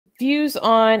views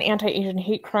on anti-Asian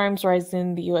hate crimes rise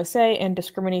in the USA and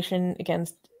discrimination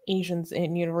against Asians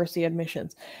in university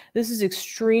admissions. This is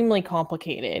extremely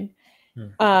complicated,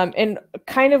 and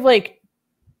kind of like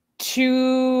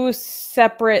two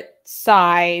separate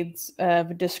sides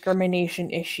of a discrimination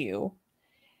issue.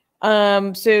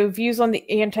 So views on the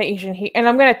anti-Asian hate, and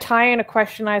I'm going to tie in a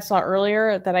question I saw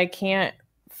earlier that I can't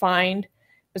find,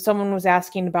 but someone was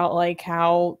asking about like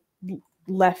how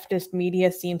leftist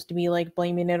media seems to be like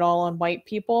blaming it all on white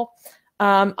people.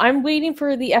 I'm waiting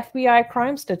for the FBI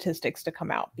crime statistics to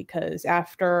come out, because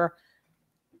after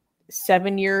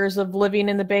 7 years of living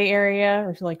in the Bay Area,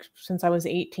 or like since I was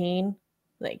 18,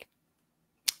 like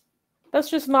that's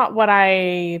just not what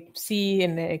I see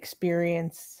and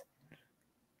experience.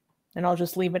 And I'll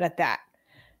just leave it at that.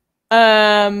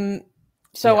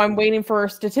 So I'm waiting for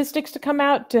statistics to come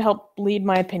out to help lead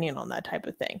my opinion on that type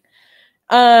of thing.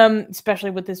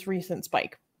 Especially with this recent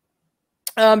spike.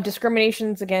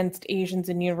 Discriminations against Asians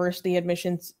in university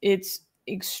admissions. It's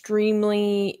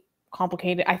extremely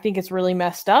complicated. I think it's really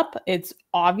messed up. It's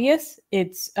obvious.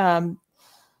 It's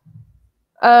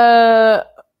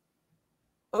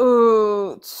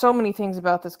so many things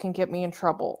about this can get me in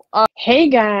trouble. Hey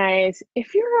guys,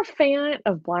 if you're a fan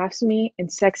of blasphemy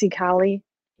and sexy Kali,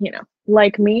 you know,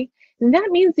 like me, then that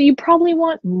means that you probably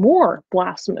want more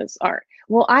blasphemous art.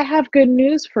 Well, I have good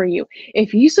news for you.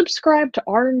 If you subscribe to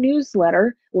our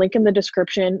newsletter, link in the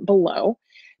description below,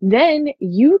 then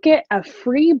you get a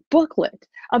free booklet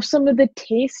of some of the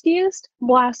tastiest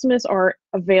blasphemous art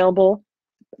available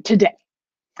today.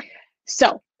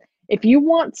 So, if you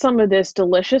want some of this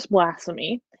delicious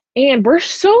blasphemy, and we're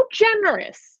so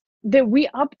generous that we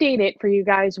update it for you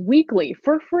guys weekly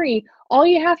for free, all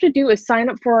you have to do is sign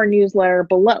up for our newsletter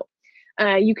below.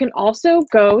 You can also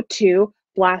go to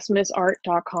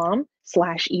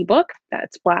blasphemousart.com/ebook.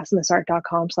 That's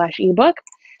blasphemousart.com/ebook.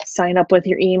 Sign up with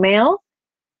your email,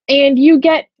 and you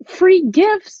get free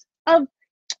gifts of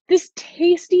this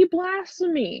tasty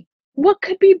blasphemy. What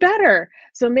could be better?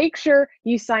 So make sure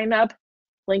you sign up.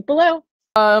 Link below.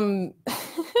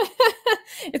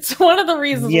 It's one of the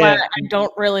reasons why I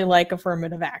don't really like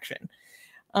affirmative action,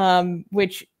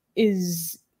 which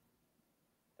is,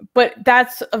 but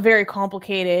that's a very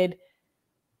complicated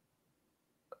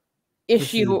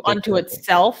issue unto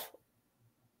itself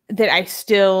that I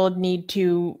still need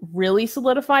to really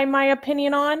solidify my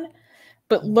opinion on.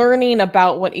 But learning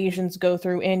about what Asians go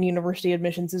through in university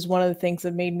admissions is one of the things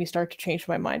that made me start to change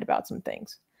my mind about some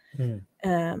things.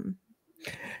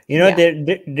 You know,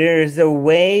 there's a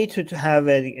way to have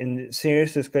a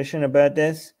serious discussion about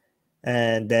this,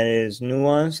 and that is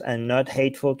nuanced and not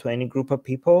hateful to any group of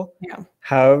people.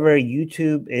 However,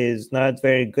 YouTube is not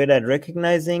very good at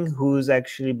recognizing who's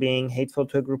actually being hateful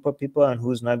to a group of people and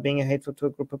who's not being hateful to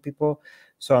a group of people.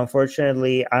 So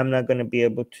unfortunately, I'm not going to be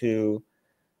able to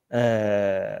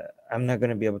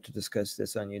discuss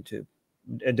this on YouTube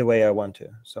the way I want to.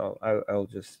 So I'll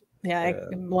just a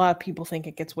lot of people think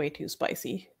it gets way too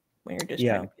spicy when you're just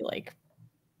trying to be like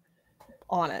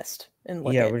honest and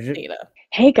look at data.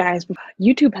 Hey guys,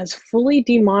 YouTube has fully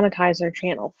demonetized our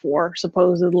channel for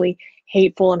supposedly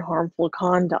hateful and harmful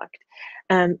conduct,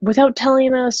 without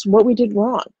telling us what we did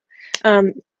wrong.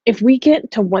 If we get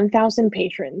to 1,000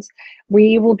 patrons,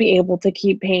 we will be able to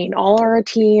keep paying all our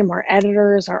team, our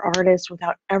editors, our artists,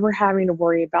 without ever having to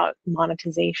worry about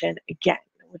monetization again,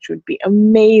 which would be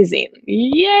amazing.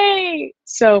 Yay!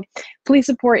 So please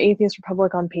support Atheist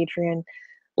Republic on Patreon.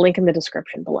 Link in the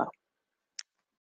description below.